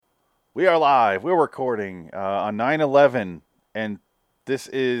We are live. We're recording on 9/11, and this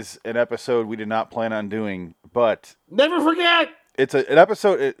is an episode we did not plan on doing, but Never forget. it's an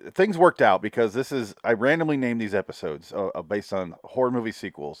episode. Things worked out because I randomly named these episodes based on horror movie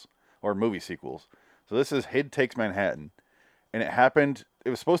sequels or movie sequels. So this is Hid Takes Manhattan, and it happened. It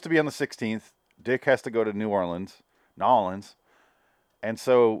was supposed to be on the 16th. Dick has to go to New Orleans, and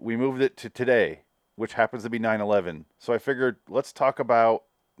so we moved it to today, which happens to be 9/11. So I figured let's talk about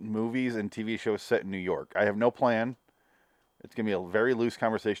movies and TV shows set in New York. I have no plan. It's going to be a very loose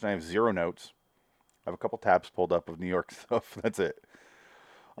conversation. I have zero notes. I have a couple tabs pulled up of New York stuff. That's it.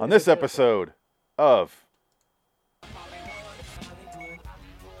 On this episode of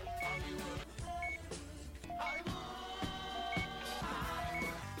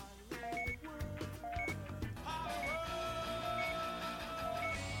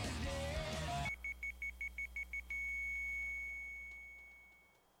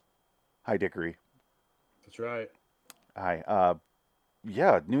Hi Dickory. That's right. Hi.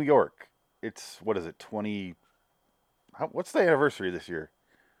 Yeah, New York. It's what is it? 20 what's the anniversary this year?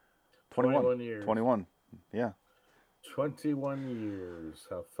 21. 21 years. 21. Yeah. 21 years.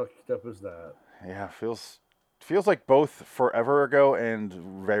 How fucked up is that? Yeah, feels like both forever ago and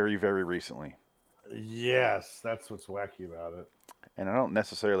very very recently. Yes, that's what's wacky about it. And I don't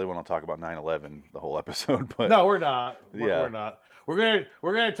necessarily want to talk about 9/11 the whole episode, but No, we're not. Yeah. We're not. We're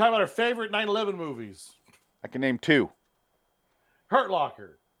gonna talk about our favorite 9/11 movies. I can name two. Hurt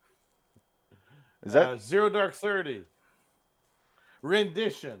Locker. Is that Zero Dark 30?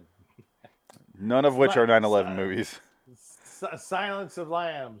 Rendition. none of which are 9/11 movies? Silence of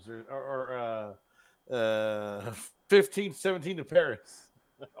Lambs or 1517 to Paris.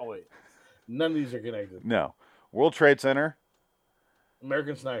 Oh wait, none of these are connected. No. World Trade Center.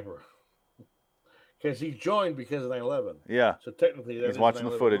 American Sniper. Because he joined because of 9/11. Yeah. So technically, He's watching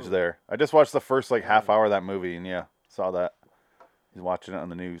the footage there. I just watched the first half hour of that movie, and yeah, saw that. He's watching it on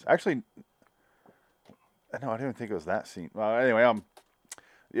the news. Actually, no, I didn't think it was that scene. Well, anyway,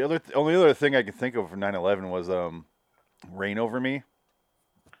 the only other thing I could think of for 9/11 was "Rain Over Me"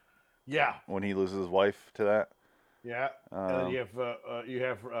 Yeah, when he loses his wife to that. yeah. And then you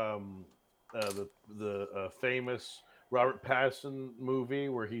have the famous Robert Pattinson movie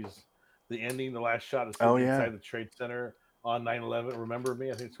where he's the ending, the last shot is inside the Trade Center on 9/11. Remember Me?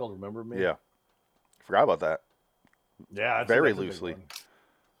 I think it's called Remember Me. Yeah, forgot about that. Yeah, very loosely.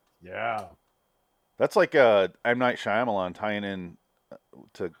 Yeah, that's like M. Night Shyamalan tying in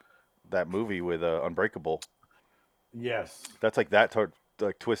to that movie with Unbreakable. Yes, that's like that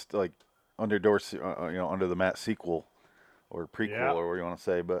twist, like under the mat sequel or prequel or what you want to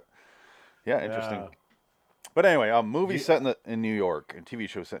say. But yeah, interesting. Yeah. But anyway, movie set in New York and TV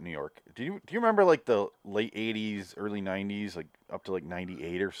show set in New York. Do you remember like the late '80s, early '90s, like up to like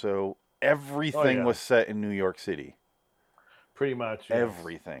 '98 or so? Everything was set in New York City. Pretty much. Yes.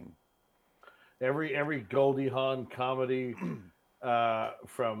 Everything. Every Goldie Hawn comedy,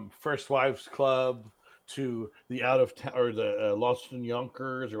 from First Wives Club to the Out of Town or the Lost in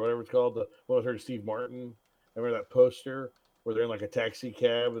Yonkers or whatever it's called. The one with her and Steve Martin. Remember that poster where they're in like a taxi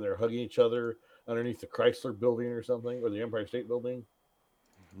cab and they're hugging each other underneath the Chrysler Building or something, or the Empire State Building?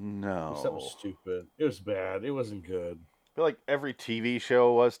 No, it was something stupid. It was bad. It wasn't good. I feel like every TV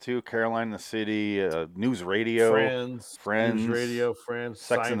show was too. Caroline in the City, News Radio, Friends, News Radio, Friends,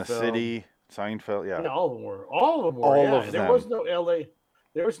 Sex Seinfeld. in the City, Seinfeld. Yeah, all of them were. All of them were. All of them. There was no LA.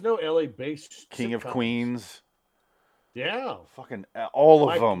 There was no LA based King sitcoms. of Queens. Yeah, fucking all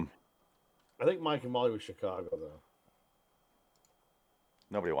of them. I think Mike and Molly was Chicago though.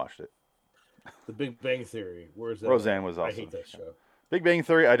 Nobody watched it. The Big Bang Theory. Where's that? Roseanne was awesome. I hate that show. Big Bang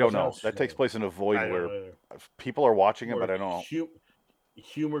Theory, I don't know. That takes place in a void where people are watching it, but I don't know.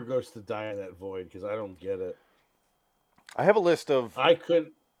 Humor goes to die in that void because I don't get it. I have a list of. I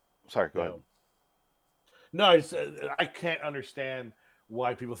couldn't. Sorry, go ahead. No, I can't understand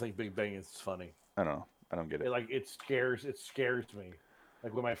why people think Big Bang is funny. I don't know. I don't get it. It scares me.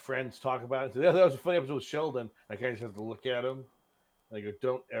 Like when my friends talk about it, that was a funny episode with Sheldon. I kind of just have to look at him. I go,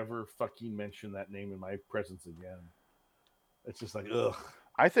 don't ever fucking mention that name in my presence again. It's just like, ugh.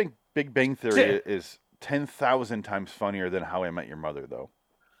 I think Big Bang Theory is 10,000 times funnier than How I Met Your Mother, though.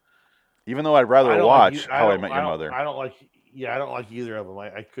 Even though I'd rather watch How I Met Your Mother. I don't like either of them.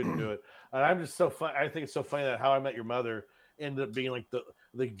 I couldn't do it. And I'm just so fun. I think it's so funny that How I Met Your Mother ended up being like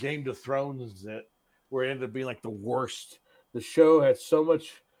the Game of Thrones, where it ended up being like the worst. The show had so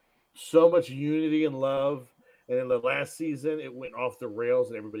much unity and love. And in the last season, it went off the rails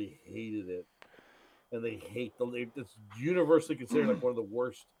and everybody hated it. And they hate it's universally considered like one of the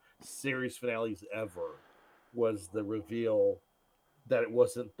worst series finales ever. Was the reveal that it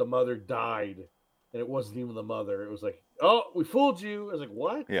wasn't the mother died, and it wasn't even the mother. It was like, oh, we fooled you. I was like,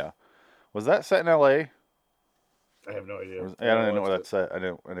 what? Yeah. Was that set in L.A.? I have no idea. I I never don't know what watched that it.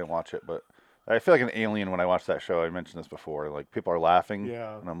 set. I didn't watch it, but I feel like an alien when I watch that show. I mentioned this before. Like people are laughing,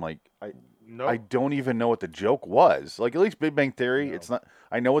 Yeah. and I'm like, I Nope. don't even know what the joke was. Like at least Big Bang Theory, No. it's not.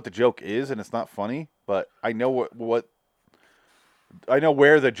 I know what the joke is, and it's not funny, but I know what I know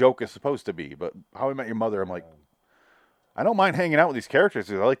where the joke is supposed to be. But How I Met Your Mother, I'm like, I don't mind hanging out with these characters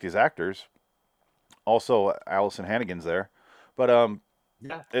because I like these actors. Also, Allison Hannigan's there, but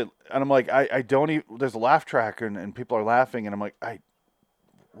Yeah. and I'm like, I don't even. There's a laugh track, and people are laughing, and I'm like,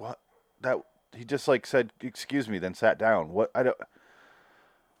 what that he just like said, excuse me, then sat down. What I don't.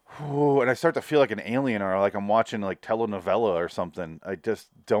 Ooh, and I start to feel like an alien or like I'm watching like telenovela or something. I just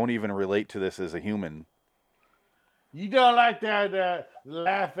don't even relate to this as a human. You don't like that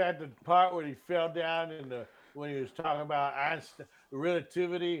laugh at the part where he fell down in the when he was talking about Einstein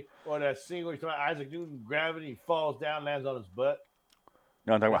relativity, or that scene where he's talking about Isaac Newton gravity, he falls down, lands on his butt.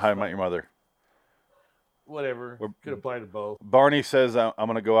 No, I'm talking about That's How I Met funny. Your Mother. Whatever. Where Could apply to both. Barney says I'm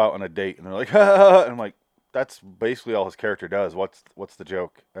gonna go out on a date, and they're like, and I'm like, that's basically all his character does. What's the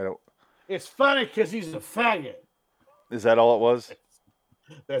joke? I don't. It's funny because he's a faggot. Is that all it was?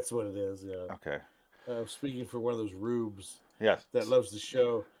 That's what it is. Yeah. Okay. I'm speaking for one of those rubes Yes. that loves the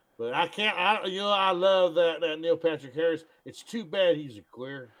show. But I can't. I love that Neil Patrick Harris. It's too bad he's a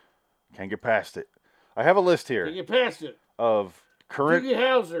queer. Can't get past it. I have a list Can't here get past it. of current. Doogie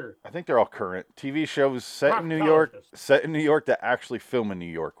Howser, I think they're all current TV shows proctologist. set in New York that actually film in New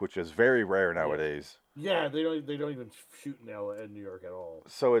York, which is very rare nowadays. Yeah, they don't even shoot in New York at all.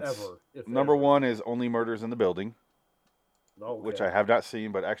 So it's Ever, if number ever. one is Only Murders in the Building, Okay. which I have not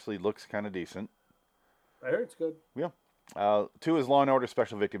seen, but actually looks kind of decent. I heard it's good. Yeah. Two is Law and Order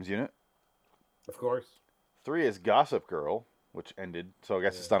Special Victims Unit. Of course. Three is Gossip Girl, which ended, so I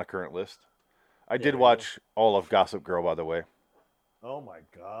guess it's not a current list. I did Yeah. watch all of Gossip Girl, by the way. Oh my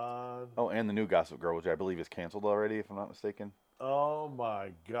god. Oh, and the new Gossip Girl, which I believe is canceled already, if I'm not mistaken. Oh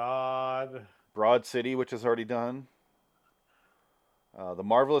my god. Broad City, which is already done. The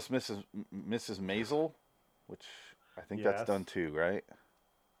Marvelous Mrs. Maisel, which I think that's Yes. done too, right?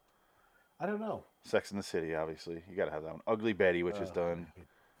 I don't know. Sex in the City, obviously. You got to have that one. Ugly Betty, which is done.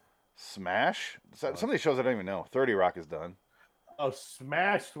 Smash? Some of these shows I don't even know. 30 Rock is done. Oh,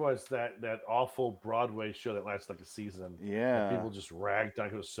 Smashed was that awful Broadway show that lasted like a season. Yeah. That people just ragged on.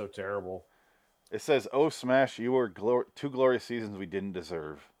 It was so terrible. It says, "Oh, Smash, you were two glorious seasons we didn't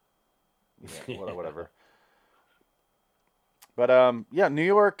deserve." Yeah, whatever. But yeah, New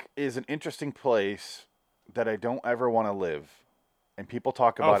York is an interesting place that I don't ever want to live, and people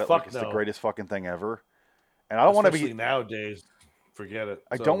talk about it like it's the greatest fucking thing ever. And I don't want to be nowadays. Forget it.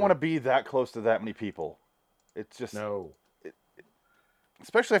 I don't want to be that close to that many people. It's just no.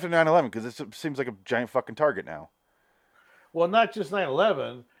 Especially after 9/11, because it seems like a giant fucking target now. Well, not just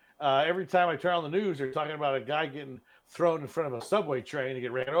 9/11. Every time I turn on the news, they're talking about a guy getting thrown in front of a subway train to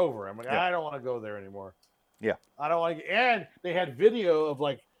get ran over. I'm like, yeah. I don't want to go there anymore. Yeah. I don't want to. And they had video of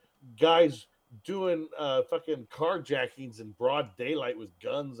like guys doing fucking carjackings in broad daylight with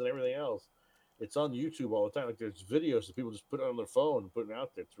guns and everything else. It's on YouTube all the time. Like there's videos that people just put it on their phone and put it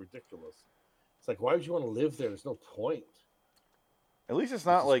out there. It's ridiculous. It's like, why would you want to live there? There's no point. At least it's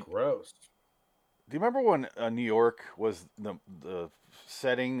not like gross. Do you remember when New York was the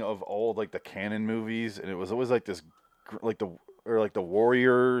setting of all like the canon movies, and it was always like this, like the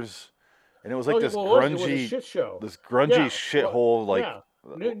Warriors, and it was like this grungy it was a shit show. This grungy shithole.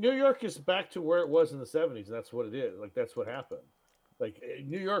 Like New York is back to where it was in the 70s, and that's what it is. Like that's what happened. Like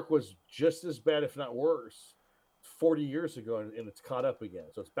New York was just as bad, if not worse, 40 years ago, and it's caught up again.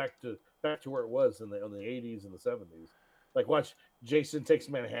 So it's back to where it was in the 80s and the 70s. Like watch Jason Takes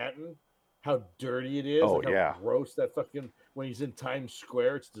Manhattan. How dirty it is. Oh, like how yeah. gross that fucking when he's in Times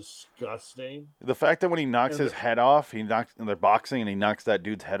Square, it's disgusting. The fact that when he knocks his head off, and they're boxing and he knocks that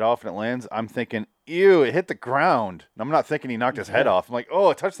dude's head off and it lands, I'm thinking, ew, it hit the ground. I'm not thinking he knocked his head off. I'm like,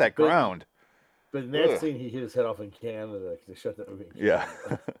 oh, it touched that ground. But in that scene, he hit his head off in Canada because they shut that movie. Yeah.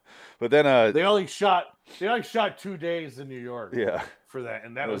 But then they only shot 2 days in New York. Yeah. For that,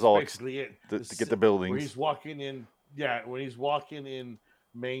 and that was all basically it to get the buildings. Where he's walking in, when he's walking in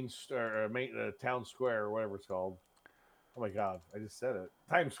Town Square or whatever it's called. Oh my God, I just said it.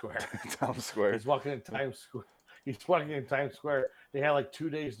 Times Square. Times Square. He's walking in Times Square. He's walking in Times Square. They had like 2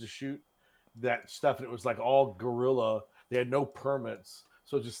 days to shoot that stuff, and it was like all guerrilla. They had no permits.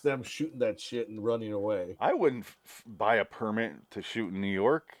 So just them shooting that shit and running away. I wouldn't buy a permit to shoot in New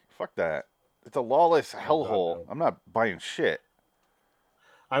York. Fuck that. It's a lawless hellhole. No. I'm not buying shit.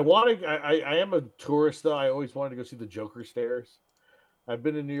 I am a tourist though. I always wanted to go see the Joker stairs. I've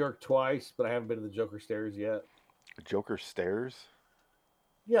been to New York twice, but I haven't been to the Joker Stairs yet. Joker Stairs?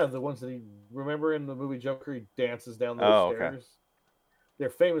 Yeah, the ones that he remember in the movie Joker, he dances down those Oh, okay. stairs. They're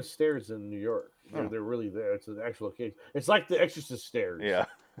famous stairs in New York. Oh. They're really there. It's an actual case. It's like the Exorcist stairs. Yeah.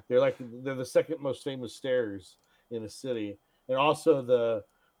 They're the second most famous stairs in the city, and also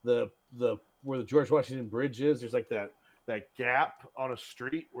the where the George Washington Bridge is. There's like that gap on a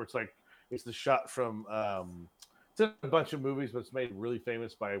street where it's the shot from it's in a bunch of movies, but it's made really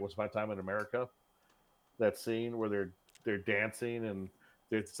famous by Once Upon a Time in America. That scene where they're dancing and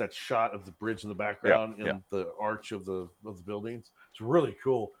there's that shot of the bridge in the background in the arch of the buildings. It's really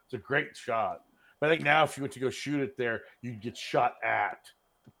cool. It's a great shot. But I think now if you went to go shoot it there, you'd get shot at.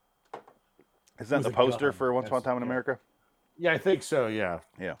 Is that the poster for Once Upon a Time in America? Yeah, I think so. Yeah.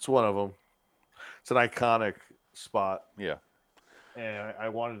 It's one of them. It's an iconic spot. Yeah. And I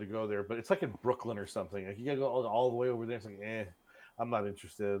wanted to go there, but it's like in Brooklyn or something. Like you gotta go all the way over there. It's like, I'm not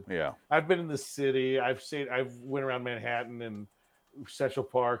interested. Yeah. I've been in the city. I've went around Manhattan and Central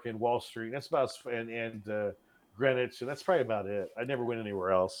Park and Wall Street. That's about and Greenwich, and that's probably about it. I never went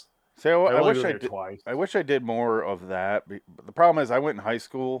anywhere else. So I wish I did twice. I wish I did more of that. But the problem is I went in high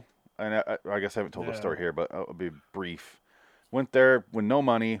school, and I guess I haven't told the story here, but I'll be brief. Went there with no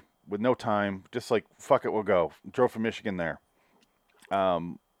money, with no time, just like fuck it, we'll go. Drove from Michigan there.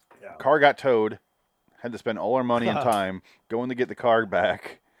 Car got towed. Had to spend all our money and time going to get the car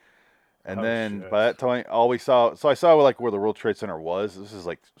back. And then by that time, all we saw, so I saw like where the World Trade Center was. This is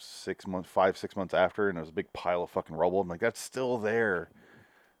like 6 months after, and there was a big pile of fucking rubble. I'm like, that's still there.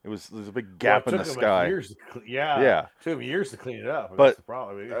 There's a big gap in the sky. It took them years to clean it up. But that's the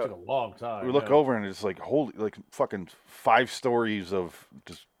problem. It took a long time. We look over and it's like holy, like fucking 5 stories of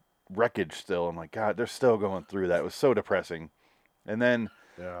just wreckage still. I'm like, God, they're still going through that. It was so depressing. And then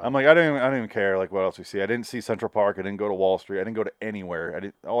I'm like, I don't even care like what else we see. I didn't see Central Park. I didn't go to Wall Street. I didn't go to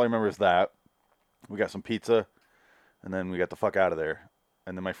anywhere. All I remember is that we got some pizza, and then we got the fuck out of there.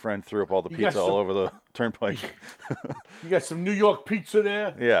 And then my friend threw up all the pizza all over the turnpike. You got some New York pizza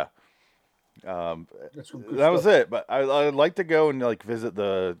there? Yeah. That was it. But I'd like to go and like visit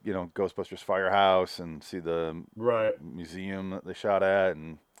the Ghostbusters firehouse and see the museum that they shot at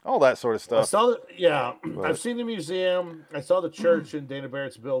and all that sort of stuff. I saw I've seen the museum. I saw the church in Dana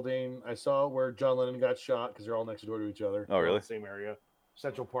Barrett's building. I saw where John Lennon got shot because they're all next door to each other. Oh, really? The same area,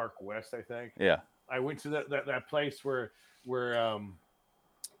 Central Park West, I think. Yeah. I went to that place where Rick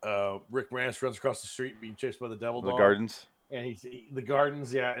Moranis runs across the street being chased by the devil dog. The gardens. And the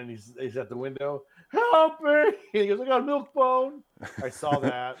gardens, and he's at the window. Help me! And he goes, I got a milk bone. I saw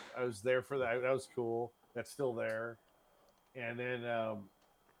that. I was there for that. That was cool. That's still there. And then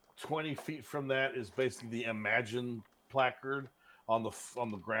 20 feet from that is basically the Imagine placard on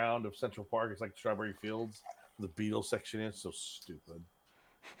the ground of Central Park. It's like Strawberry Fields. The Beatles section is so stupid.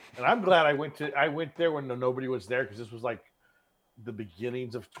 And I'm glad I went there when nobody was there because this was like the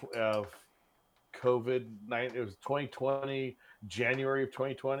beginnings of COVID-19. It was 2020, January of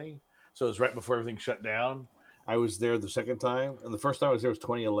 2020. So it was right before everything shut down. I was there the second time, and the first time I was there was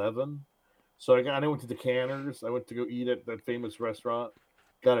 2011. So I went to the Canners. I went to go eat at that famous restaurant.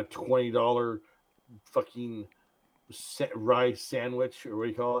 Got a $20 fucking rye sandwich, or what do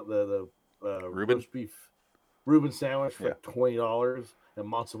you call it? The Reuben? Roast beef Reuben sandwich for $20 and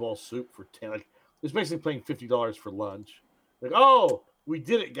matzo ball soup for $10. Like, it's basically paying $50 for lunch. Like, oh, we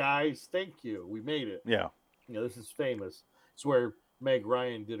did it, guys! Thank you, we made it. Yeah, this is famous. It's where Meg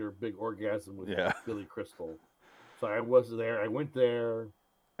Ryan did her big orgasm with Billy Crystal. So I was there. I went there,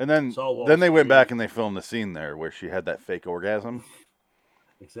 and then they went back and they filmed the scene there where she had that fake orgasm.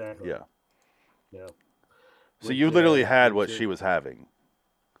 Exactly. Yeah. So you literally had what she was having.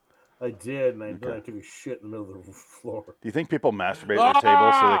 I did, and I took a shit in the middle of the floor. Do you think people masturbate at their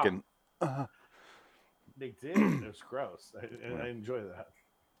table so they can? They did. It was gross. I enjoy that.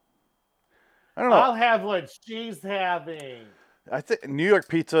 I don't know. I'll have what she's having. I think New York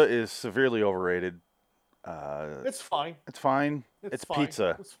pizza is severely overrated. It's fine. It's fine. It's fine.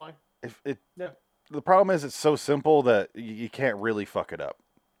 Pizza. It's fine. The problem is it's so simple that you can't really fuck it up.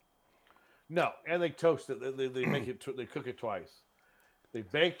 No, and they toast it. They make it. They cook it twice. They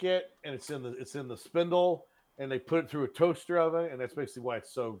bake it, and it's in the spindle, and they put it through a toaster oven, and that's basically why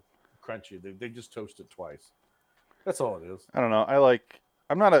it's so crunchy. They just toast it twice. That's all it is. I don't know.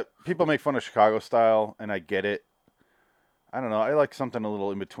 People make fun of Chicago style, and I get it. I don't know. I like something a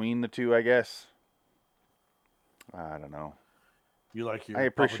little in between the two, I guess. I don't know. You like your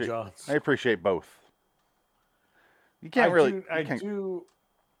Papa John's? I appreciate both. You can't really. I do.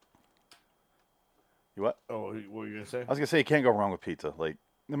 You what? Oh, what were you gonna say? I was gonna say you can't go wrong with pizza. Like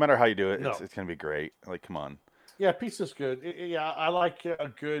no matter how you do it, it's gonna be great. Like come on. Yeah, pizza's good. Yeah, I like a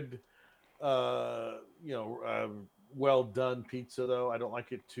good, well done pizza though. I don't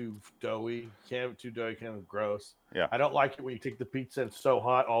like it too doughy. Can't have it too doughy, kind of gross. Yeah, I don't like it when you take the pizza and it's so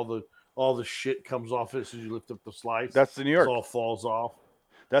hot, all the shit comes off it as soon as you lift up the slice. that's the New It York. all falls off.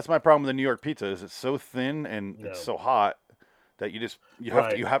 That's my problem with the New York pizza is it's so thin and it's No. so hot that you have to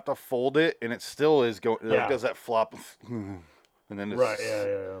Right. you have to fold it and it still is going like Yeah. does that flop and then Right. Yeah. it's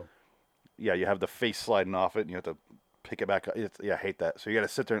Yeah. Yeah. yeah you have the face sliding off it and you have to pick it back up. I hate that. So you got to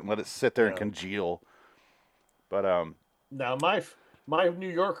sit there and let it sit there and Yeah. congeal. But Now my New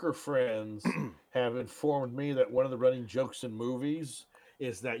Yorker friends have informed me that one of the running jokes in movies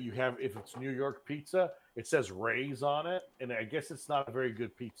is that you have if it's New York pizza, it says Ray's on it, and I guess it's not a very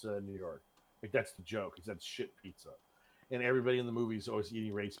good pizza in New York. Like that's the joke, is that shit pizza, and everybody in the movie is always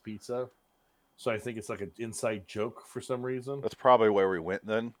eating Ray's pizza. So I think it's like an inside joke for some reason. that's probably where we went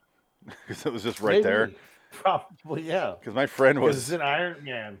then because it was just right there. Maybe, probably, yeah, Because my friend because it's was in Iron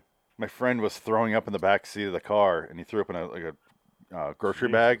Man. throwing up in the back seat of the car and he threw up in a grocery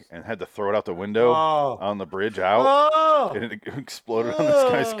bag Jesus. and had to throw it out the window Oh, on the bridge out. oh, And it exploded on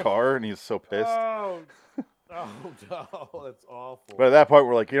this guy's car, and he was so pissed. oh, oh no, that's awful. But at that point,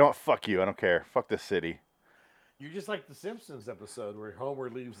 we're like, you know what? Fuck you. I don't care. Fuck this city. You're just like the Simpsons episode where Homer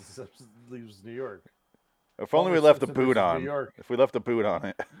leaves New York. If only we Homer left the Simpson boot versus New on. York. If we left the boot on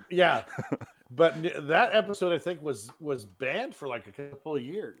it. Yeah, but that episode I think was banned for like a couple of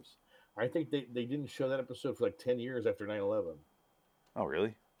years. I think they didn't show that episode for like 10 years after 9/11 Oh,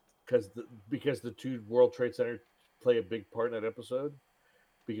 really? because the two World Trade Center play a big part in that episode.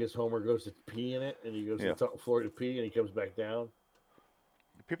 Because Homer goes to pee in it, and he goes to the top floor to pee, and he comes back down.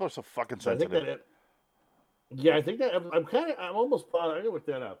 People are so fucking So I think sensitive. I think that I'm almost positive. I gotta look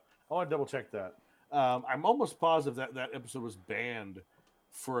that up. I want to double check that. I'm almost positive that episode was banned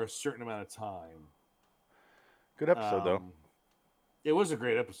for a certain amount of time. Good episode, though. It was a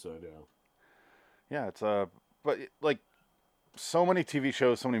great episode, yeah. Yeah, it's but like so many TV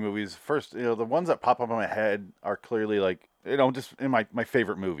shows, so many movies. First, the ones that pop up in my head are clearly like just in my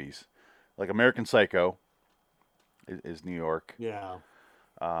favorite movies, like American Psycho is New York. Yeah.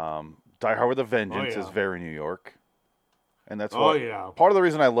 Die Hard with a Vengeance yeah. is very New York, and that's Oh why yeah. part of the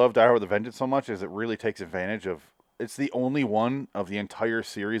reason I love Die Hard with a Vengeance so much is it really takes advantage of. It's the only one of the entire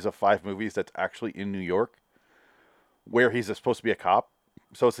series of 5 movies that's actually in New York, where he's supposed to be a cop.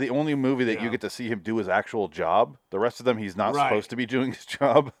 So it's the only movie that you get to see him do his actual job. The rest of them, he's not supposed to be doing his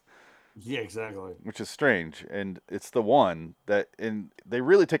job. Yeah, exactly. Which is strange, and it's the one that, and they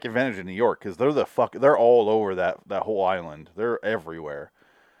really take advantage of New York because they're all over that whole island. They're everywhere,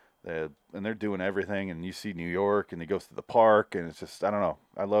 and they're doing everything. And you see New York, and he goes to the park, and it's just I don't know.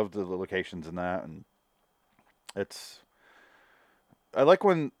 I love the locations in that, and I like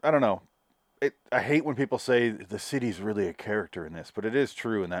when I don't know. I hate when people say the city's really a character in this, but it is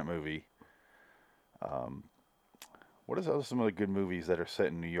true in that movie. What are some of the good movies that are set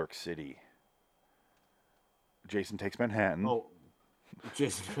in New York City? Jason Takes Manhattan. Oh,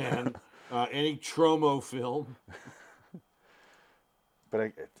 Jason Manhattan. Any Tromo film.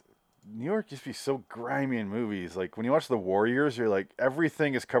 But New York used to be so grimy in movies. Like when you watch The Warriors, you're like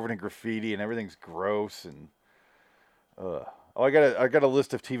everything is covered in graffiti and everything's gross and. Oh, I got a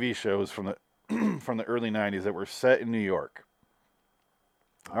list of TV shows from the from the early '90s that were set in New York.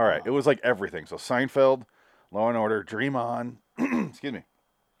 All right, it was like everything. So Seinfeld, Law and Order, Dream On, excuse me,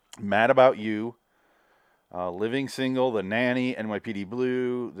 Mad About You, Living Single, The Nanny, NYPD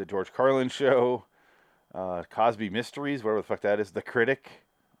Blue, The George Carlin Show, Cosby Mysteries, whatever the fuck that is, The Critic,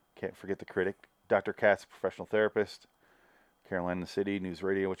 can't forget The Critic, Dr. Katz, Professional Therapist, Caroline in the City, News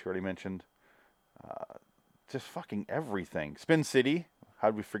Radio, which you already mentioned, just fucking everything. Spin City, how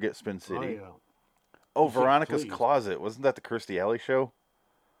did we forget Spin City? Oh, Veronica's Closet, wasn't that the Kirstie Alley show?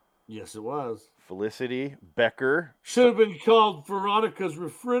 Yes, it was. Felicity, Becker. Should have been called Veronica's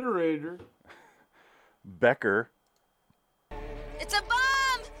Refrigerator. Becker. It's a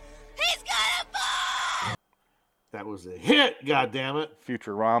bomb! He's got a bomb! That was a hit, goddammit.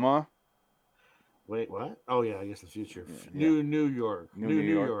 Futurama. Wait, what? Oh, yeah, I guess the future. Yeah. New York. New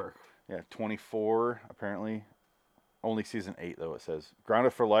York. Yeah, 24, apparently. Only season 8, though, it says.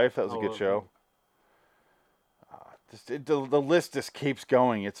 Grounded for Life, that was a good show. The list just keeps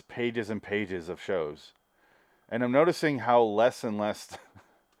going. It's pages and pages of shows. And I'm noticing how less and less...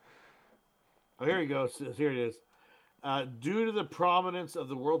 Oh, here you go. Here it is. Due to the prominence of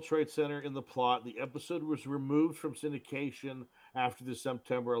the World Trade Center in the plot, the episode was removed from syndication after the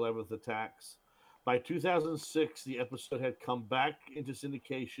September 11th attacks. By 2006, the episode had come back into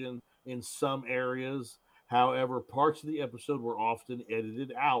syndication in some areas. However, parts of the episode were often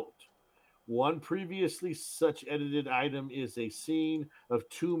edited out. One previously such edited item is a scene of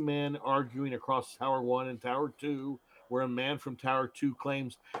two men arguing across Tower 1 and Tower 2, where a man from Tower 2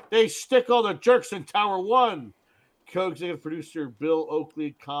 claims, "They stick all the jerks in Tower 1." Co-executive producer Bill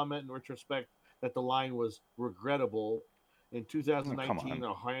Oakley comment in retrospect that the line was regrettable. In Oh, come 2019,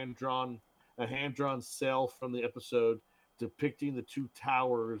 on. a hand-drawn cell from the episode depicting the two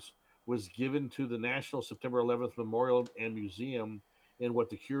towers was given to the National September 11th Memorial and Museum in what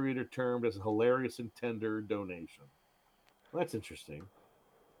the curator termed as a hilarious and tender donation. Well, that's interesting.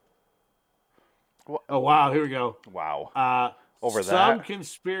 What? Oh wow, here we go. Wow. Over Some that?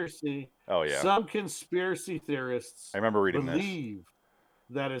 conspiracy Oh, yeah. some conspiracy theorists I remember reading this. believe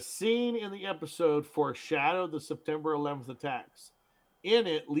that a scene in the episode foreshadowed the September 11th attacks. In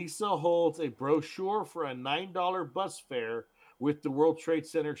it, Lisa holds a brochure for a $9 bus fare with the World Trade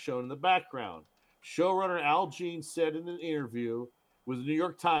Center shown in the background. Showrunner Al Jean said in an interview with the New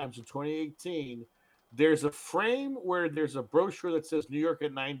York Times in 2018, "There's a frame where there's a brochure that says New York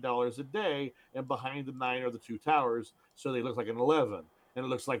at $9 a day, and behind the 9 are the two towers, so they look like an 11, and it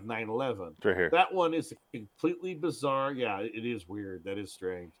looks like 9/11." It's right here. That one is a completely bizarre. Yeah, it is weird. That is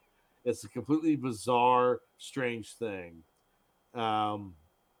strange. It's a completely bizarre, strange thing. Um,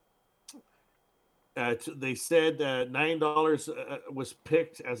 they said $9 was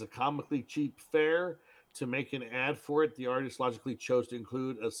picked as a comically cheap fare to make an ad for it. The artist logically chose to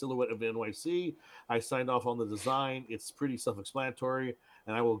include a silhouette of NYC. I signed off on the design. It's pretty self-explanatory,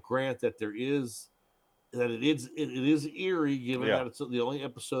 and I will grant that it is eerie, given Yeah. that it's the only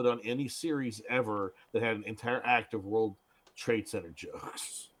episode on any series ever that had an entire act of World Trade Center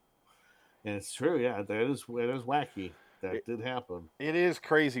jokes. And it's true, yeah, that is wacky. That did happen. It is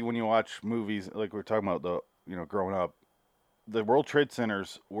crazy when you watch movies like we're talking about growing up. The World Trade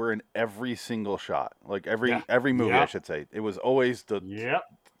Centers were in every single shot, like every movie, I should say. It was always the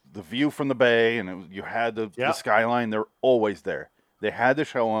view from the bay, and you had the skyline. They're always there. They had to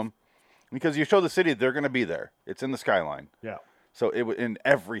show them because you show the city, they're going to be there. It's in the skyline. Yeah. So it was in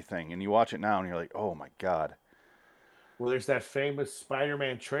everything, and you watch it now, and you're like, oh my god. Well, there's that famous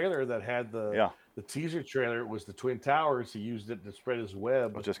Spider-Man trailer that had the teaser trailer. It was the Twin Towers. He used it to spread his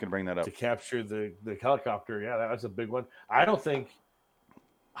web. I was just going to bring that up. To capture the helicopter. Yeah, that was a big one. I don't think...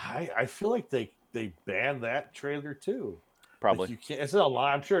 I feel like they banned that trailer too. Probably. Like you can't. It's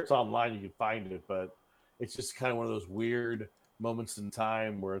online. I'm sure it's online. You can find it, but it's just kind of one of those weird moments in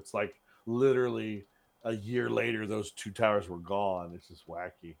time where it's like literally a year later, those two towers were gone. It's just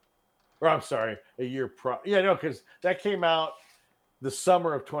wacky. Or I'm sorry, a year because that came out the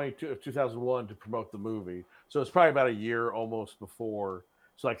summer of 2001 to promote the movie. So it's probably about a year almost before.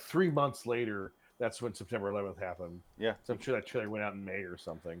 So like 3 months later, that's when September 11th happened. Yeah. So I'm sure that trailer went out in May or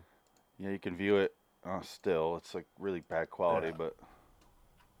something. Yeah, you can view it still. It's like really bad quality, but...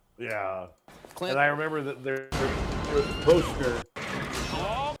 Yeah. Clint. And I remember that there was a poster.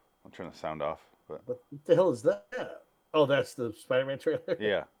 I'm turning the sound off. But what the hell is that? Oh, that's the Spider-Man trailer?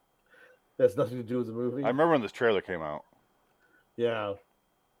 Yeah. That's nothing to do with the movie? I remember when this trailer came out. Yeah.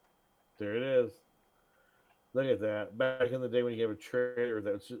 There it is. Look at that. Back in the day when you have a trailer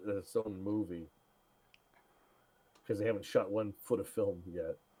that's its own movie. Because they haven't shot 1 foot of film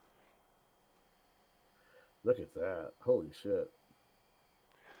yet. Look at that. Holy shit.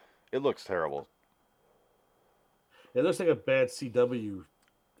 It looks terrible. It looks like a bad CW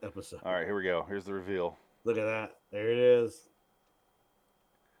episode. All right, here we go. Here's the reveal. Look at that. There it is.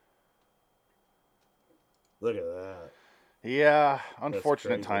 Look at that. Yeah,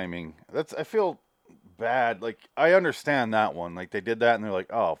 unfortunate timing. I feel bad. Like, I understand that one. Like, they did that and they're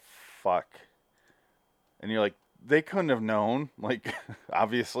like, oh, fuck. And you're like, they couldn't have known. Like,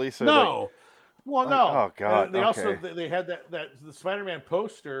 obviously. So no. Like, well, no. Oh, God. They also, they had that the Spider-Man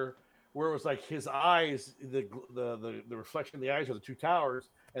poster where it was like his eyes, the reflection in the eyes of the two towers,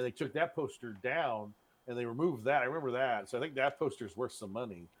 and they took that poster down and they removed that. I remember that. So I think that poster is worth some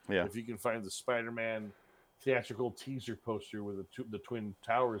money. Yeah. If you can find the Spider-Man theatrical teaser poster with the twin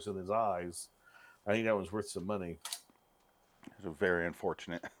towers in his eyes, I think that was worth some money. It's very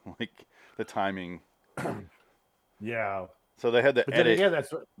unfortunate. Like the timing. Yeah. So they had to edit. Again,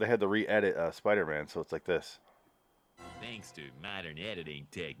 they had to re-edit Spider-Man, so it's like this. Thanks to modern editing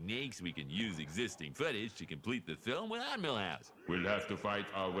techniques, we can use existing footage to complete the film without Millhouse. We'll have to fight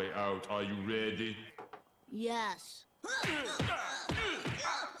our way out. Are you ready? Yes.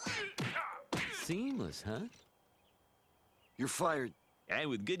 Seamless, huh? You're fired.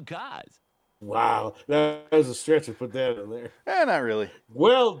 And with good cause. Wow, that was a stretch to put that in there. Not really.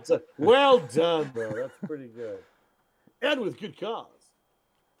 Well done, bro. That's pretty good. And with good cause.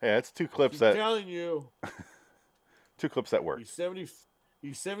 Yeah, it's 2 clips I'm telling you. 2 clips that work.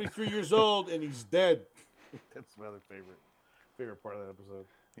 He's 73 years old and he's dead. That's my other favorite part of that episode.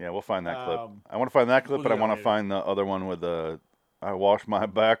 Yeah, we'll find that clip. Um, I want to find that clip, well, but I yeah, want to yeah. find the other one with the I wash my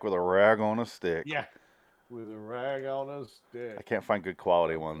back with a rag on a stick. Yeah, with a rag on a stick. I can't find good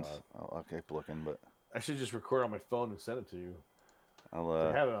quality ones. God. I'll keep looking, but I should just record on my phone and send it to you. I'll.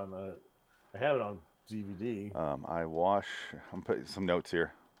 I have it on DVD. I wash. I'm putting some notes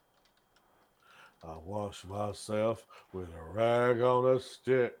here. I wash myself with a rag on a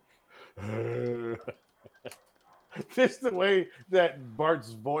stick. Just the way that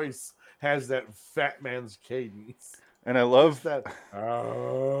Bart's voice has that fat man's cadence. And I love that.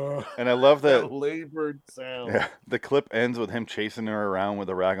 And I love that labored sound. Yeah, the clip ends with him chasing her around with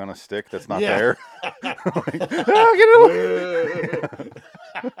a rag on a stick that's not Yeah. there. Get it away!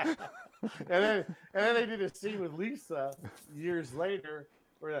 and then they did a scene with Lisa years later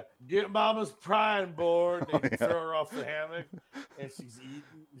where they get Mama's prying board and they throw her off the hammock and she's eating.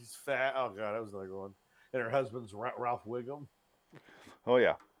 She's fat. Oh god, that was another one. And her husband's Ralph Wiggum. Oh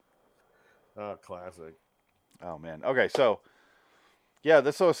yeah. Oh, classic. Oh man. Okay, so yeah,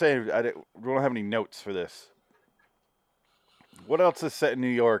 that's what I was saying. We don't have any notes for this. What else is set in New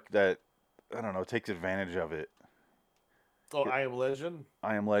York that I don't know takes advantage of it? Oh, I Am Legend.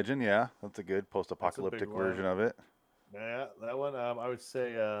 I Am Legend. Yeah, that's a good post-apocalyptic version of it. Yeah, that one. I would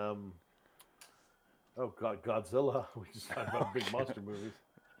say. Oh God, Godzilla. We just talked about big monster movies.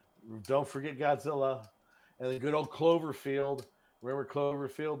 Don't forget Godzilla, and the good old Cloverfield. Remember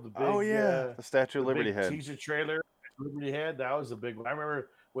Cloverfield? The big, the Statue of Liberty head. Teaser trailer. Liberty head. That was a big one. I remember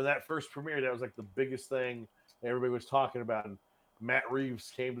when that first premiered. That was like the biggest thing everybody was talking about. And Matt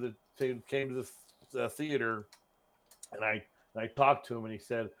Reeves came to the theater, and I talked to him, and he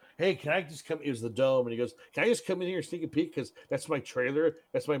said, "Hey, can I just come?" It was the Dome, and he goes, "Can I just come in here and sneak a peek? Because that's my trailer,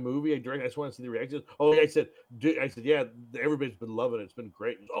 that's my movie. I just want to see the reactions." Oh, yeah, I said, "Yeah, everybody's been loving it. It's been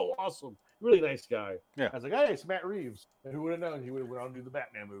great." He goes, "Oh, awesome, really nice guy." Yeah, I was like, "Hey, it's Matt Reeves." And who would have known? He would have went on to do the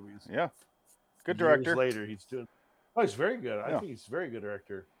Batman movies. Yeah, good director. Years later, he's doing. Oh, he's very good. I think he's a very good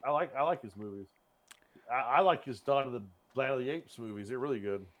director. I like his movies. I like his Dawn of the Planet of the Apes movies. They're really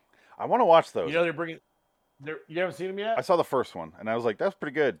good. I want to watch those. You know, they're bringing. You haven't seen them yet? I saw the first one, and I was like, "That's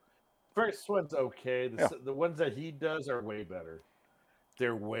pretty good." First one's okay. The ones that he does are way better.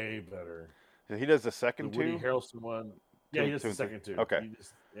 They're way better. He does the second the Woody two. Harrelson one. Yeah, he does the second two. Okay.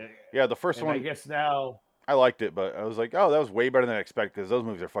 Yeah, the first one. I guess now I liked it, but I was like, "Oh, that was way better than I expected." Because those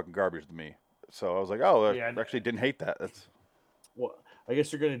movies are fucking garbage to me. So I was like, "Oh, I actually didn't hate that." That's. Well, I guess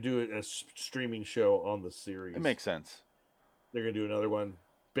they're going to do a streaming show on the series. It makes sense. They're going to do another one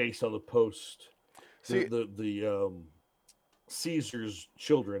based on the post. See, the Caesar's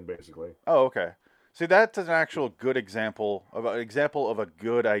children, basically. Oh, okay. See, that's an actual good example of a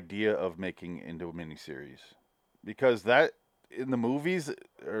good idea of making into a miniseries, because that in the movies,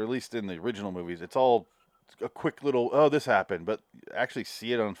 or at least in the original movies, it's all a quick little this happened, but actually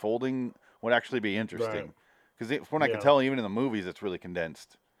see it unfolding would actually be interesting. Because from what I can tell, even in the movies, it's really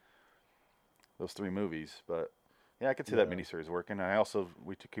condensed. Those 3 movies, but yeah, I could see that miniseries working.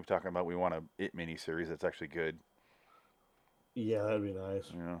 We keep talking about we want a It miniseries that's actually good. Yeah, that'd be nice.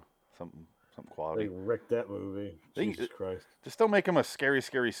 You know, something quality. They wrecked that movie. Jesus Christ! Just don't make him a scary,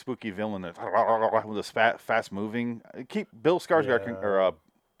 spooky villain that with a fast moving. Keep Bill Skarsgård or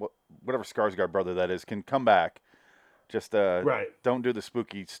whatever Skarsgård brother that is can come back. Just don't do the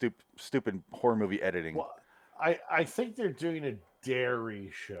spooky, stupid horror movie editing. Well, I think they're doing a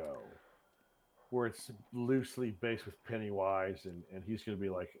dairy show where it's loosely based with Pennywise, and he's going to be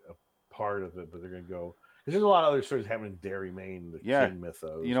like a part of it, but they're going to go. Because there's a lot of other stories happening in Derry, Maine, the King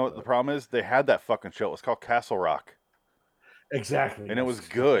mythos. You know what the problem is? They had that fucking show. It was called Castle Rock. Exactly. And it was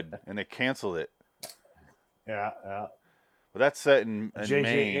good, and they canceled it. Yeah. But that's set in J.J.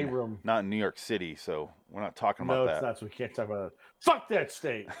 Maine, Abrams. not in New York City, so we're not talking about that. No, it's not, so we can't talk about it. Fuck that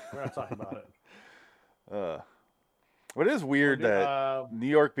state. We're not talking about it. But it is weird that New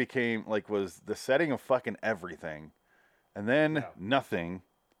York was the setting of fucking everything, and then nothing,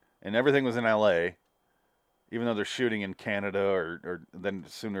 and everything was in L.A., even though they're shooting in Canada or then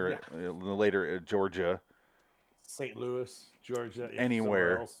sooner later Georgia. St. Louis, Georgia.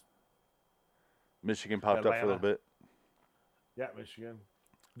 Anywhere. Michigan popped up for a little bit. Yeah, Michigan.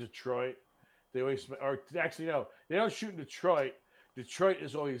 Detroit. They always, or actually, no, they don't shoot in Detroit. Detroit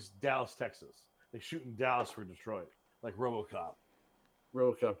is always Dallas, Texas. They shoot in Dallas for Detroit, like RoboCop.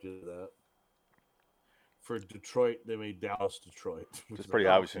 RoboCop did that. For Detroit, they made Dallas, Detroit. Which is pretty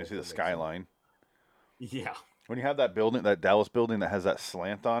obvious when you see the skyline. Yeah. When you have that building, that Dallas building that has that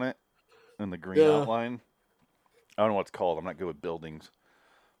slant on it and the green outline. I don't know what it's called. I'm not good with buildings.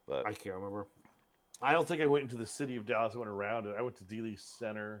 But I can't remember. I don't think I went into the city of Dallas. I went around it. I went to Dealey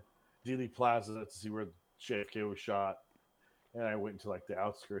Center, Dealey Plaza to see where JFK was shot, and I went into like the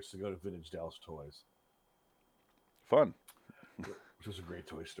outskirts to go to Vintage Dallas Toys, Fun. which was a great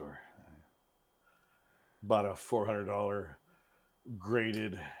toy store. Bought a $400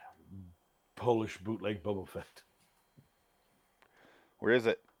 graded Polish bootleg Boba Fett. Where is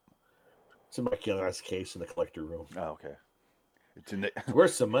it? It's in my glass case in the collector room. Oh, okay. It's in the. It's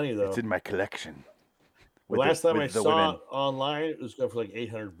worth some money though. It's in my collection. The last time I saw it online, it was going for like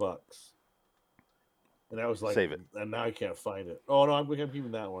 $800, and I was like, Save it. And now I can't find it. Oh no, I'm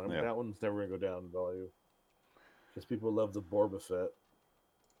keeping that one. Yeah. That one's never going to go down in value because people love the Boba Fett.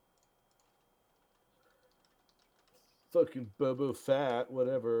 Fucking Boba Fett,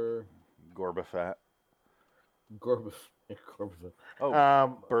 whatever. Gorba Fat. Gorba.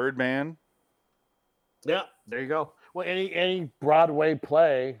 Oh, Birdman. Yeah, there you go. Well, any Broadway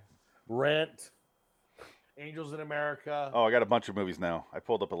play, Rent, Angels in America. Oh, I got a bunch of movies now. I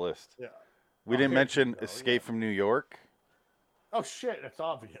pulled up a list. Yeah. We didn't mention Escape from New York. Oh shit, that's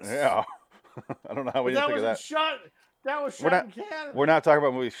obvious. Yeah. I don't know how we didn't think of that. Shot. That was shot in Canada. We're not talking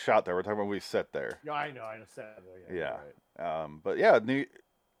about movies shot there. We're talking about movies set there. Yeah, I know. Set there. Yeah. Right. But yeah,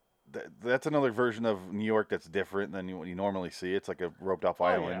 that's another version of New York that's different than what you normally see. It's like a roped off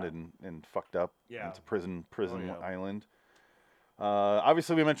island and fucked up. Yeah. It's a prison island.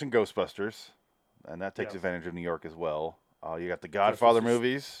 Obviously, we mentioned Ghostbusters, and that takes advantage of New York as well. You got the Godfather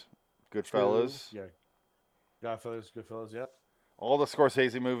movies, Goodfellas. Yeah. Goodfellas, yep. All the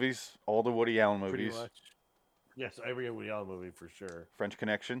Scorsese movies, all the Woody Allen movies. Pretty much. Yes, every Woody Allen movie for sure. French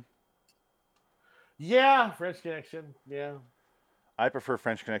Connection. Yeah, French Connection. Yeah. I prefer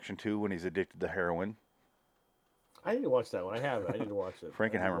French Connection 2 when he's addicted to heroin. I need to watch that one. I haven't. I need to watch it.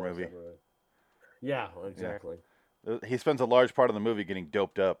 Frankenheimer movie. Yeah, exactly. Yeah. He spends a large part of the movie getting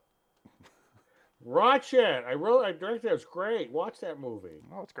doped up. Watch it. I directed it. It's great. Watch that movie.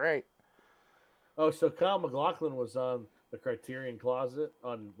 Oh, it's great. Oh, so Kyle MacLachlan was on the Criterion Closet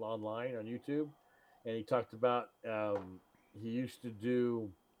online on YouTube, and he talked about he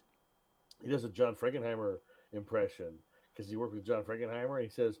does a John Frankenheimer impression because he worked with John Frankenheimer. And he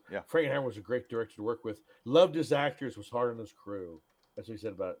says Frankenheimer was a great director to work with. Loved his actors, was hard on his crew. That's what he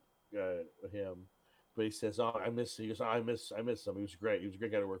said about him. But he says, "Oh, I miss." He goes, "I miss him. He was great. He was a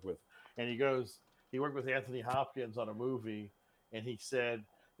great guy to work with." And he goes, he worked with Anthony Hopkins on a movie, and he said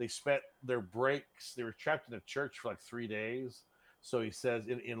they spent their breaks. They were trapped in a church for like 3 days. So he says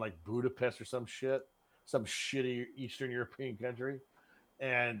in like Budapest or some shitty Eastern European country.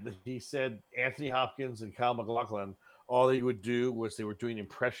 And he said Anthony Hopkins and Kyle MacLachlan, all they would do was they were doing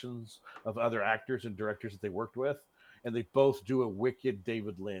impressions of other actors and directors that they worked with. And they both do a wicked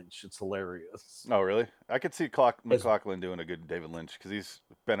David Lynch. It's hilarious. Oh, really? I could see MacLachlan doing a good David Lynch because he's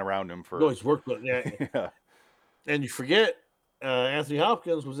been around him for. No, he's worked with yeah. And you forget Anthony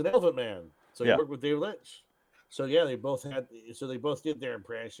Hopkins was an Elephant Man, so he worked with David Lynch. So yeah, they both did their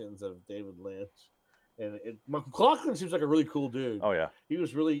impressions of David Lynch. And MacLachlan seems like a really cool dude. Oh yeah, he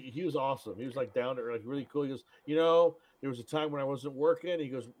was awesome. He was like down to like really cool. He goes, there was a time when I wasn't working. He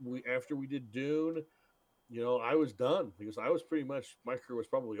goes, after we did Dune. I was done because I was pretty much, my career was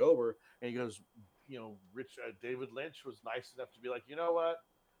probably over. And he goes, David Lynch was nice enough to be like, you know what?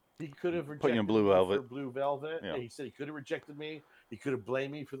 He could have rejected me for Blue Velvet. Yeah. And he said he could have rejected me. He could have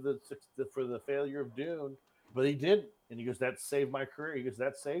blamed me for the failure of Dune, but he didn't. And he goes, that saved my career. He goes,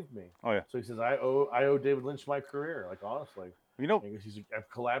 that saved me. Oh yeah. So he says, I owe David Lynch my career. Like honestly, I've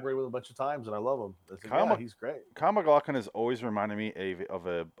collaborated with him a bunch of times and I love him. He's great. Kyle MacLachlan has always reminded me of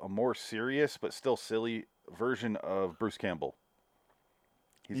a more serious but still silly version of Bruce Campbell.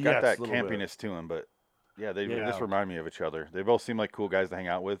 He's got that campiness to him, but they just remind me of each other. They both seem like cool guys to hang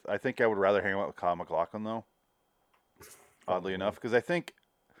out with. I think I would rather hang out with Kyle MacLachlan though. Oddly enough, because I think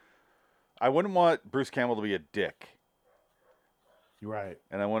I wouldn't want Bruce Campbell to be a dick. You're right.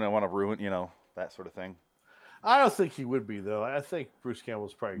 And I wouldn't want to ruin, that sort of thing. I don't think he would be though. I think Bruce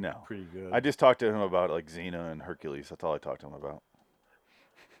Campbell's probably pretty good. I just talked to him about like Xena and Hercules. That's all I talked to him about.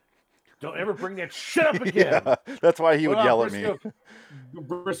 Don't ever bring that shit up again. Yeah, that's why he would yell at me.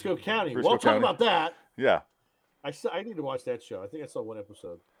 Briscoe County. We'll talk about that. Yeah. I need to watch that show. I think I saw one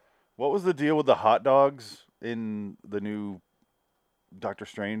episode. What was the deal with the hot dogs in the new Doctor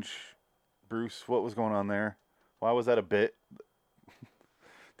Strange, Bruce? What was going on there? Why was that a bit?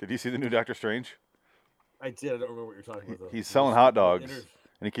 Did you see the new Doctor Strange? I did. I don't remember what you're talking about. He's selling hot dogs, and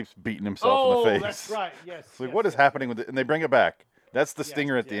he keeps beating himself in the face. Oh, that's right. Yes. It's like, what is happening with it? And they bring it back. That's the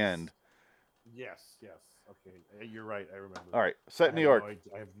stinger at the end. Yes. Okay, you're right. I remember. All right, Set in New York.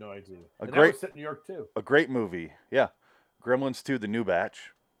 I have no idea. That was Set in New York too. A great movie. Yeah, Gremlins 2: The New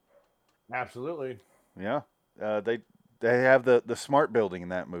Batch. Absolutely. Yeah. They have the smart building in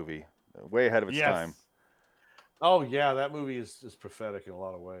that movie, way ahead of its Yes. time. Oh yeah, that movie is prophetic in a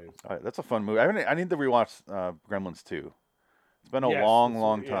lot of ways. All right, that's a fun movie. I need to rewatch Gremlins 2. It's been a Yes,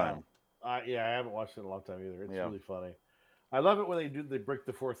 long time. I haven't watched it in a long time either. It's Yeah. really funny. I love it when they break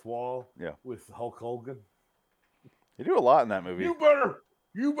the fourth wall. Yeah. With Hulk Hogan. They do a lot in that movie.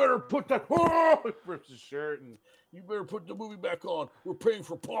 You better put that he rips his shirt and you better put the movie back on. We're paying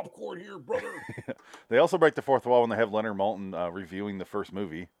for popcorn here, brother. They also break the fourth wall when they have Leonard Maltin reviewing the first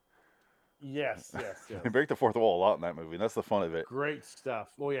movie. Yes. They break the fourth wall a lot in that movie, and that's the fun of it. Great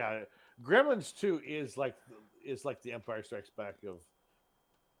stuff. Oh yeah, Gremlins 2 is like the Empire Strikes Back of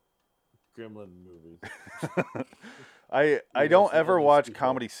Gremlin movies. I don't ever watch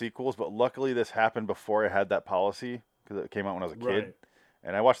comedy sequels, but luckily this happened before I had that policy because it came out when I was a kid, Right.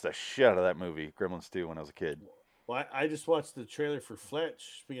 and I watched the shit out of that movie, Gremlins 2, when I was a kid. Well, I just watched the trailer for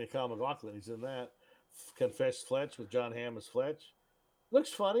Fletch. Speaking of Kyle MacLachlan, he's in that. Confess Fletch with John Hamm as Fletch.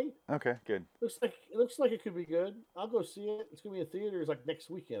 Looks funny. Okay, good. Looks like it could be good. I'll go see it. It's gonna be in theaters like next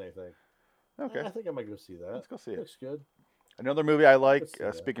weekend, I think. Okay, I think I might go see that. let's go see it. Looks good. Another movie I like, Let's see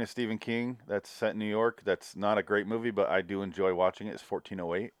that. speaking of Stephen King, that's set in New York. That's not a great movie, but I do enjoy watching it. It's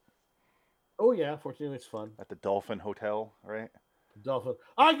 1408 Oh yeah, 14 it's fun. at the Dolphin Hotel, right? Dolphin.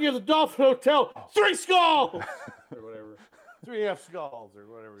 I give the Dolphin Hotel 3 skulls or whatever. 3.5 skulls or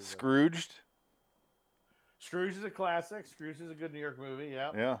whatever. it is. Scrooged. Scrooge is a classic. Scrooge is a good New York movie.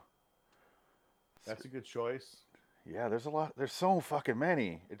 Yeah, Yeah. that's a good choice. Yeah, there's a lot. There's so fucking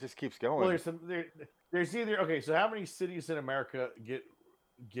many. It just keeps going. Well, there's either okay. So how many cities in America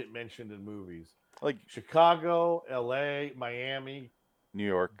get mentioned in movies? Like Chicago, L.A., Miami, New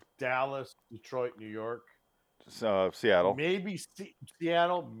York, Dallas, Detroit, New York, Seattle, maybe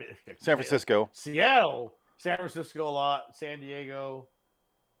Seattle, San Francisco. Seattle, San Francisco a lot, San Diego,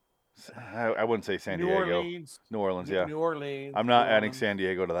 I wouldn't say San New Diego. Orleans, New Orleans, yeah. New Orleans. I'm not New adding Orleans. San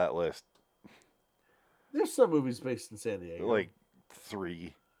Diego to that list. There's some movies based in San Diego. Like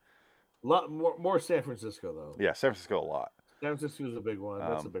 3. a lot more San Francisco though. Yeah, San Francisco a lot. San Francisco's a big one.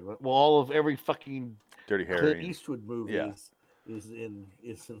 That's a Um, big one. Well, all of every fucking Dirty Clint Harry. Eastwood movie Yeah. is in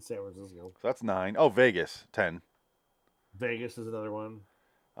San Francisco. So that's 9. Oh, Vegas, 10. Vegas is another one.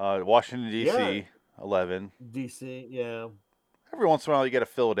 Washington D.C. Yeah. 11. DC, yeah. Every once in a while you get a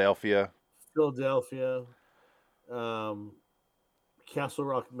Philadelphia. Philadelphia. Castle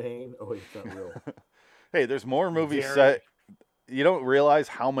Rock, Maine. Oh, wait, it's not real. Hey, there's more movies Derek. set. You don't realize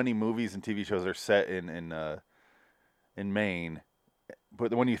how many movies and TV shows are set in Maine.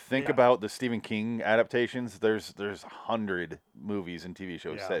 But when you think Yeah. about the Stephen King adaptations, there's 100 movies and TV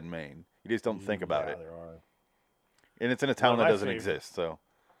shows Yeah. set in Maine. You just don't think about Yeah, it. there are. And it's in a town of that my doesn't favorites. exist. So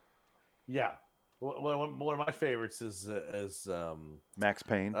Yeah. One of my favorites is Max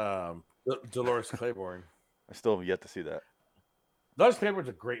Payne. Dolores Claiborne. I still have yet to see that. Dolores Claiborne's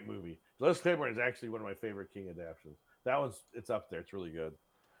a great movie. Dolores Claiborne is actually one of my favorite King adaptations. It's up there. It's really good.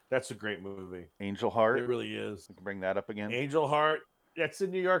 That's a great movie. Angel Heart. It really is. We can bring that up again. Angel Heart. That's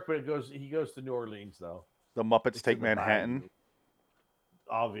in New York, but he goes to New Orleans though. The Muppets It's Take in the Manhattan. Bayou.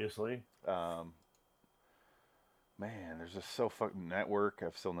 Obviously. Man, there's just so fucking Network.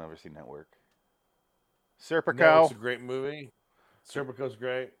 I've still never seen Network. Serpico. Network's a great movie. Serpico's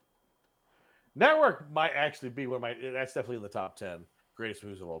great. Network might actually be that's definitely in the top 10 greatest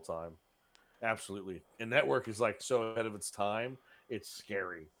movies of all time. Absolutely. And Network is like so ahead of its time. It's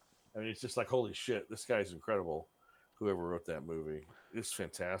scary. I mean, it's just like, holy shit, this guy's incredible. Whoever wrote that movie. It's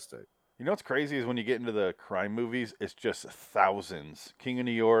fantastic. You know what's crazy is when you get into the crime movies, it's just thousands. King of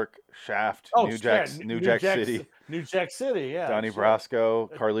New York, Shaft, New Jack City, New Jack City, yeah. Donnie sure.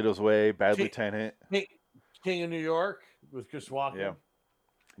 Brasco, Carlito's Way, Bad King- Lieutenant, King of New York with Chris Walken. yeah,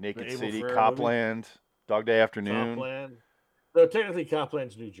 Naked Abel City, Ferrara Copland, Dog Day Afternoon, Copland. No, technically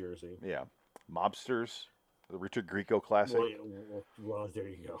Copland's New Jersey. yeah, Mobsters, the Richard Grieco classic. Well, there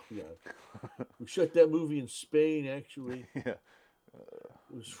you go. Yeah. We shot that movie in Spain, actually. Yeah.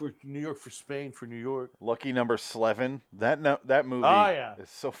 It was for New York for Spain for New York. Lucky Number 11. That movie yeah. is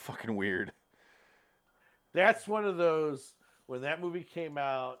so fucking weird. That's one of those, when that movie came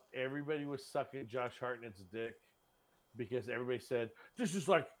out, everybody was sucking Josh Hartnett's dick because everybody said, this is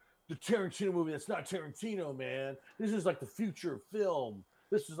like the Tarantino movie that's not Tarantino, man. This is like the future of film.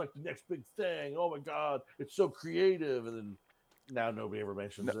 This is like the next big thing. Oh my God, it's so creative. And then now nobody ever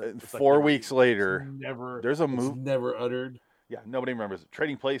mentions it. It's like 4 weeks later, there's a it's movie. never uttered. Yeah, nobody remembers it.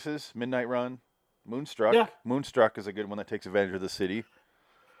 Trading Places, Midnight Run, Moonstruck. Yeah. Moonstruck is a good one that takes advantage of the city.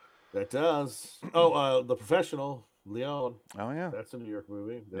 That does. Oh, The Professional, Leon. Oh yeah, That's a New York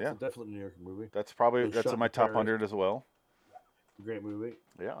movie. That's Yeah. a definitely New York movie. that's probably They that's shot in my in top Paris. 100 as well. Great movie.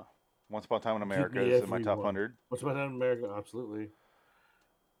 Yeah, Once Upon a Time in Give America me is in my top everyone. 100. What's Upon a Time in America? Absolutely.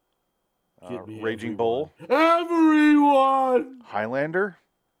 Give me Raging everyone. Bull. Everyone. Highlander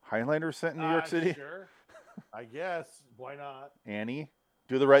set in New York City. Sure. I guess. Why not? Annie.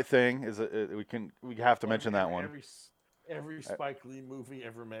 Do the Right Thing is we have to mention that one. Every Spike Lee movie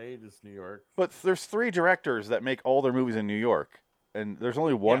ever made is New York. But there's 3 directors that make all their movies in New York, and there's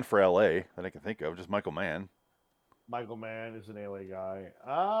only one for L.A. that I can think of, just Michael Mann. Michael Mann is an LA guy.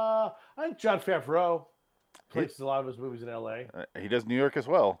 I think Jon Favreau places a lot of his movies in LA. He does New York as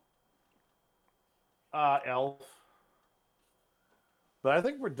well. Elf. But I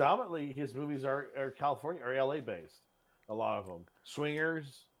think predominantly his movies are California or LA based. A lot of them.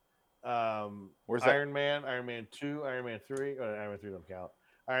 Swingers. Where's Iron Man, Iron Man 2, Iron Man 3. Oh, Iron Man 3 don't count.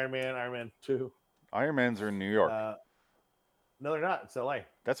 Iron Man 2. Iron Man's are in New York. No, they're not. It's LA.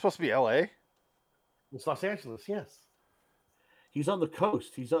 That's supposed to be L.A.? It's Los Angeles, yes. He's on the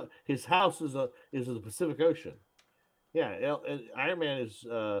coast. His house is in the Pacific Ocean. Yeah, Iron Man is.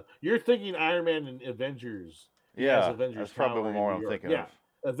 You're thinking Iron Man and Avengers. Yeah, Avengers that's probably more I'm thinking of.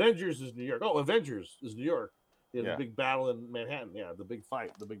 Avengers is New York. Oh, Avengers is New York. Yeah, Yeah. the big battle in Manhattan. Yeah, the big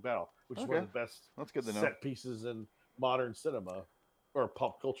fight, the big battle, which is one of the best That's good to know. set pieces in modern cinema or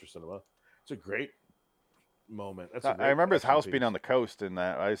pop culture cinema. It's a great moment. I remember his house being on the coast, and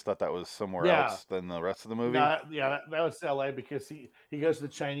that I just thought that was somewhere else than the rest of the movie. That was L.A. because he goes to the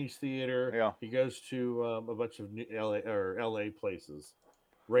Chinese theater. Yeah. He goes to a bunch of L.A. places.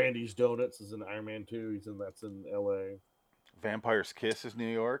 Randy's Donuts is in Iron Man 2. That's in L.A. Vampire's Kiss is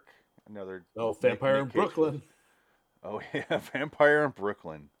New York. Another. Vampire in Brooklyn. Oh yeah, Vampire in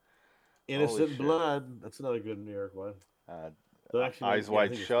Brooklyn. Innocent Blood. That's another good New York one. Eyes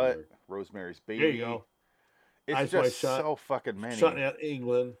Wide Shut. Rosemary's Baby. There you go. It's Eyes just Wide Shut. so fucking many. Shot in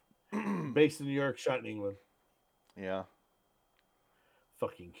England. Based in New York, shot in England. Yeah.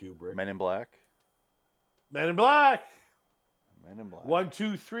 Fucking Kubrick. Men in Black. Men in Black. 1,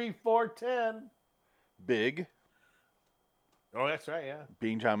 2, 3, 4, 10. Big. Oh, that's right, yeah.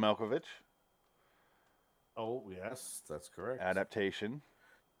 Being John Malkovich. Oh, yes, that's correct. Adaptation.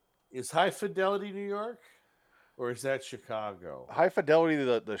 Is High Fidelity New York? Or is that Chicago? High Fidelity,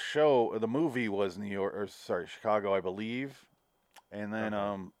 the show, the movie was Chicago, I believe. And then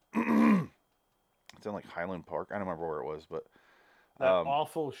it's in like Highland Park. I don't remember where it was, but that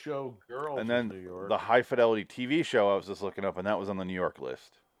awful show Girls and then New York. The High Fidelity TV show I was just looking up, and that was on the New York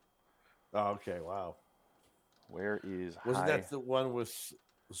list. Oh, okay, wow. Where is Wasn't that the one with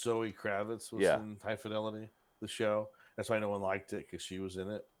Zoe Kravitz was in High Fidelity, the show? That's why no one liked it, because she was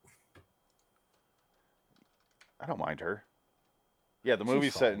in it. I don't mind her. Yeah, the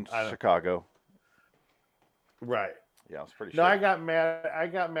movie's set in Chicago. Right. Yeah, I was pretty No, sure. I got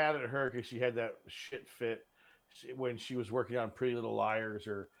mad at her because she had that shit fit when she was working on Pretty Little Liars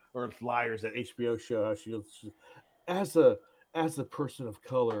or Liars, that HBO show. How she as a person of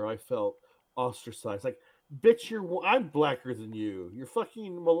color, I felt ostracized. Like, bitch, I'm blacker than you. You're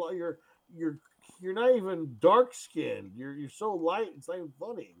fucking you're not even dark skinned. You're so light. It's not even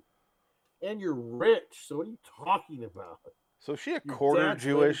funny. And you're rich. So what are you talking about? So is she a quarter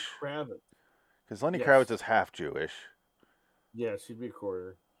Jewish? Because Lenny Kravitz is half Jewish. Yeah, she'd be a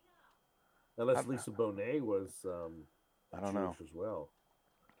quarter. Unless Lisa Bonet was I don't know as well.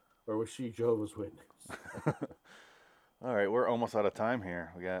 Or was she Jehovah's Witness? All right, we're almost out of time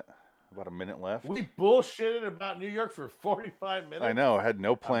here. We got about a minute left. We bullshitted about New York for 45 minutes. I know. I had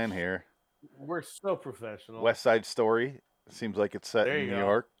no plan here. We're so professional. West Side Story. Seems like it's set in New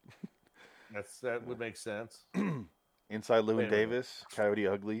York. That would make sense. Inside Llewyn Davis. Coyote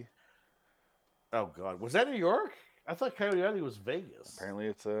Ugly. Oh, God. Was that New York? I thought Coyote Ugly was Vegas. Apparently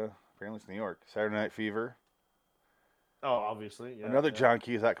it's New York. Saturday Night Fever. Oh, obviously. Yeah, Another John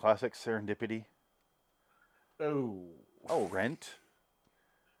Cusack classic, Serendipity. Oh, Rent.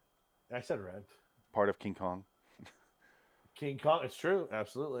 I said Rent. Part of King Kong. King Kong. It's true.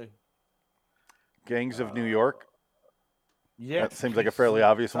 Absolutely. Gangs of New York. Yeah. That seems like a fairly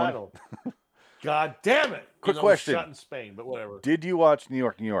obvious one. God damn it. Quick question. Shot in Spain, but whatever. Did you watch New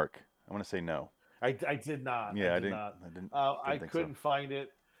York, New York? I'm going to say no. I did not. Yeah, I didn't. I think couldn't find it,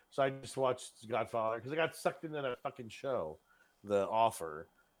 so I just watched Godfather because I got sucked into that fucking show, The Offer.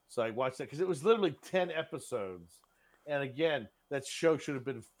 So I watched that because it was literally 10 episodes, and again, that show should have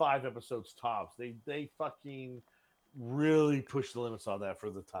been 5 episodes tops. They fucking really pushed the limits on that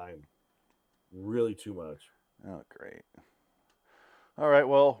for the time. Really too much. Oh, great. All right,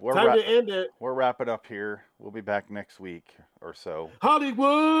 well, time to end it. We're wrapping up here. We'll be back next week or so.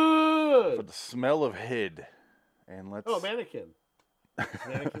 Hollywood! For the smell of Hid. And let's... Oh, Mannequin.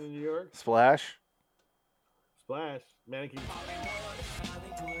 Mannequin in New York? Splash. Mannequin.